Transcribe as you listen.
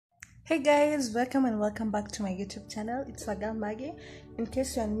Hey guys, welcome and welcome back to my YouTube channel. It's Maggy. In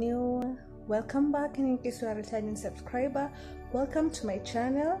case you're new, welcome back, and in case you are a returning subscriber, welcome to my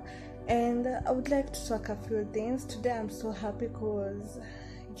channel. And I would like to talk a few things. Today I'm so happy because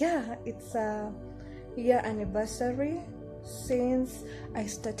it's a year anniversary since I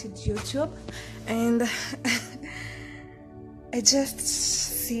started YouTube, and I just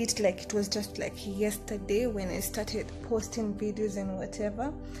see it like it was just like yesterday when I started posting videos and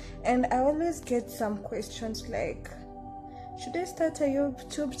whatever. And I always get some questions like, should I start a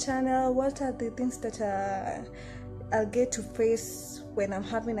YouTube channel? What are the things that I'll get to face when I'm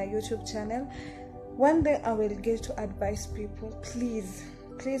having a YouTube channel? One day I will get to advise people, please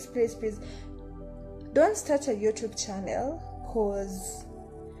don't start a YouTube channel because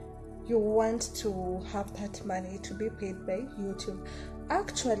you want to have that money to be paid by YouTube.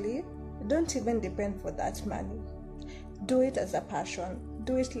 Actually, don't even depend for that money. Do it as a passion.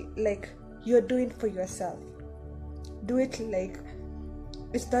 Do it like you're doing for yourself. Do it like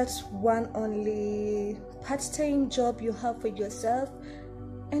it's that one only part-time job you have for yourself.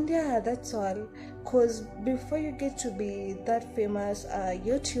 And that's all. Because before you get to be that famous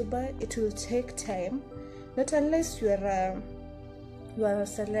YouTuber, it will take time. Not unless you are a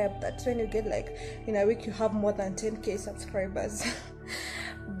celeb. That's when you get like in a week you have more than 10k subscribers.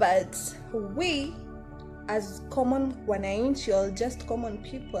 But we as common wananchi or just common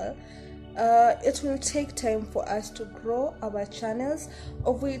people, it will take time for us to grow our channels,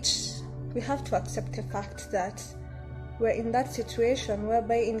 of which we have to accept the fact that we're in that situation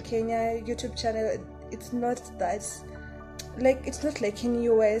whereby in Kenya YouTube channel, it's not like in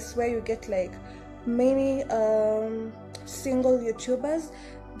US where you get like many single YouTubers.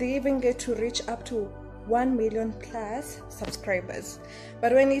 They even get to reach up to 1 million plus subscribers.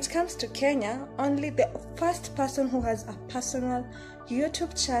 But when it comes to Kenya, only the first person who has a personal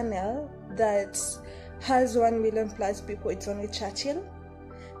YouTube channel that has 1 million plus people, it's only Churchill.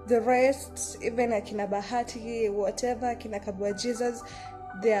 The rest, even Akina Bahati, whatever, Akina Kabua Jesus,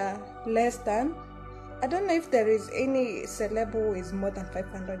 they are less than. I don't know if there is any celeb who is more than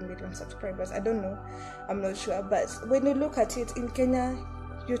 500 million subscribers. I don't know. I'm not sure. But when you look at it, in Kenya,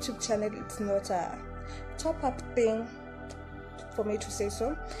 YouTube channel, it's not a top-up thing for me to say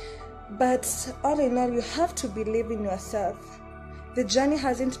so. But all in all, you have to believe in yourself. The journey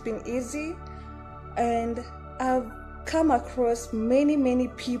hasn't been easy. And I've come across many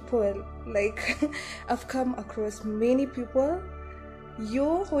people. Like, I've come across many people.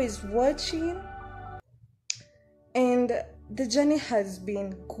 You who is watching, and the journey has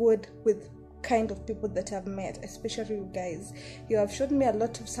been good with kind of people that I've met, especially you guys. You have shown me a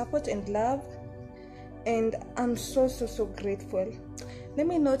lot of support and love, and I'm so grateful. Let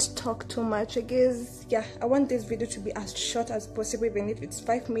me not talk too much. I guess I want this video to be as short as possible, even if it's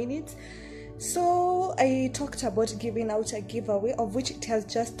 5 minutes. So I talked about giving out a giveaway, of which it has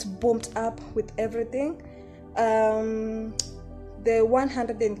just boomed up with everything. The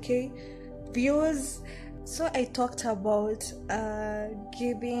 100k views. So I talked about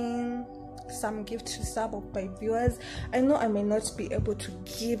giving some gifts to some of my viewers. I know I may not be able to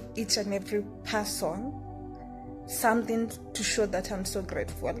give each and every person something to show that I'm so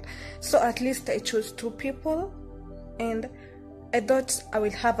grateful. So at least I chose 2 people, and I thought I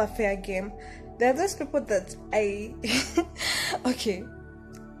will have a fair game. There are those people that okay,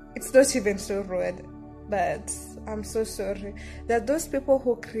 it's not even so rude, but I'm so sorry. There are those people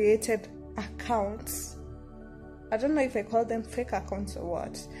who created accounts. I don't know if I call them fake accounts or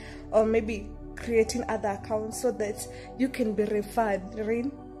what, or maybe creating other accounts so that you can be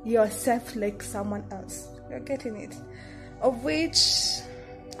referring yourself like someone else. You're getting it? Of which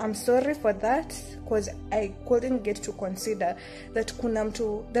I'm sorry for that, because I couldn't get to consider that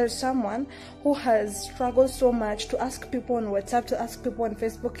there's someone who has struggled so much to ask people on WhatsApp, to ask people on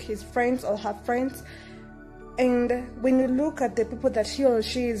Facebook, his friends or her friends. And when you look at the people that he or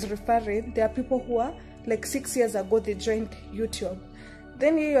she is referring, there are people who are like 6 years ago they joined YouTube.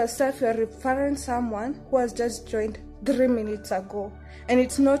 Then you yourself, you're referring someone who has just joined 3 minutes ago, and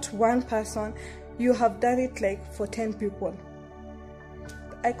it's not one person. You have done it like for 10 people.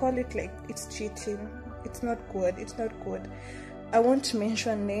 I call it like it's cheating. It's not good. It's not good. I won't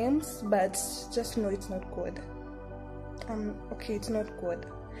mention names, but just know it's not good. Okay, it's not good.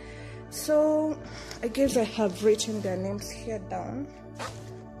 So I guess I have written their names here down.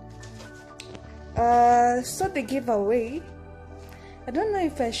 So the giveaway, I don't know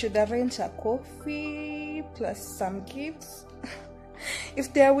if I should arrange a coffee plus some gifts.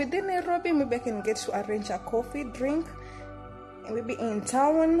 If they are within Nairobi, maybe I can get to arrange a coffee drink. Maybe in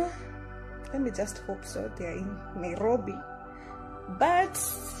town, let me just hope so, they are in Nairobi. But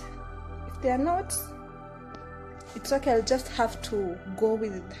they are not, it's okay. I'll just have to go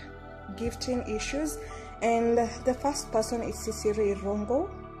with gifting issues. And the first person is Cicely Rongo.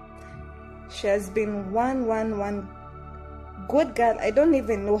 She has been one good girl. I don't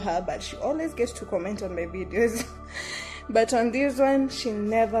even know her, but she always gets to comment on my videos. But on this one, she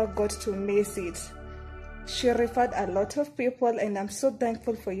never got to miss it. She referred a lot of people, and I'm so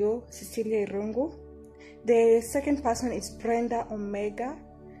thankful for you, Cicely Rongo. The second person is Brenda Omega.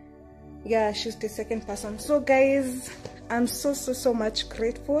 Yeah, she's the second person. So guys, I'm so much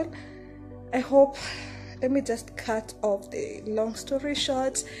grateful. I hope, let me just cut off the long story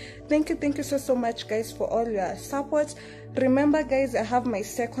short. Thank you so much guys for all your support. Remember guys, I have my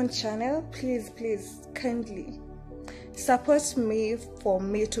second channel. Please kindly support me for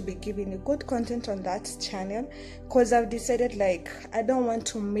me to be giving you good content on that channel, because I've decided, like, I don't want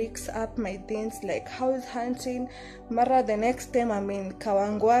to mix up my things, like house hunting mara the next time I'm in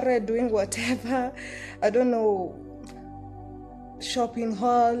Kawangware doing whatever, I don't know, shopping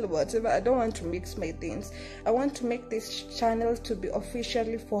haul, whatever. I don't want to mix my things. I want to make this channel to be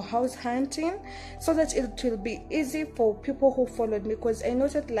officially for house hunting, so that it will be easy for people who followed me, because I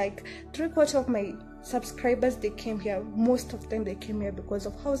noticed like 3/4 of my subscribers, they came here, most of them they came here because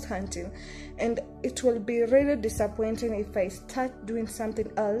of house hunting, and it will be really disappointing if I start doing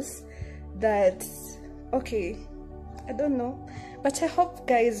something else that, okay, I don't know. But I hope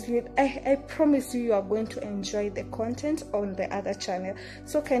guys, I promise you are going to enjoy the content on the other channel.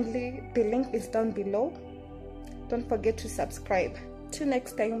 So kindly, the link is down below. Don't forget to subscribe. Till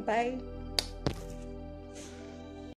next time, bye.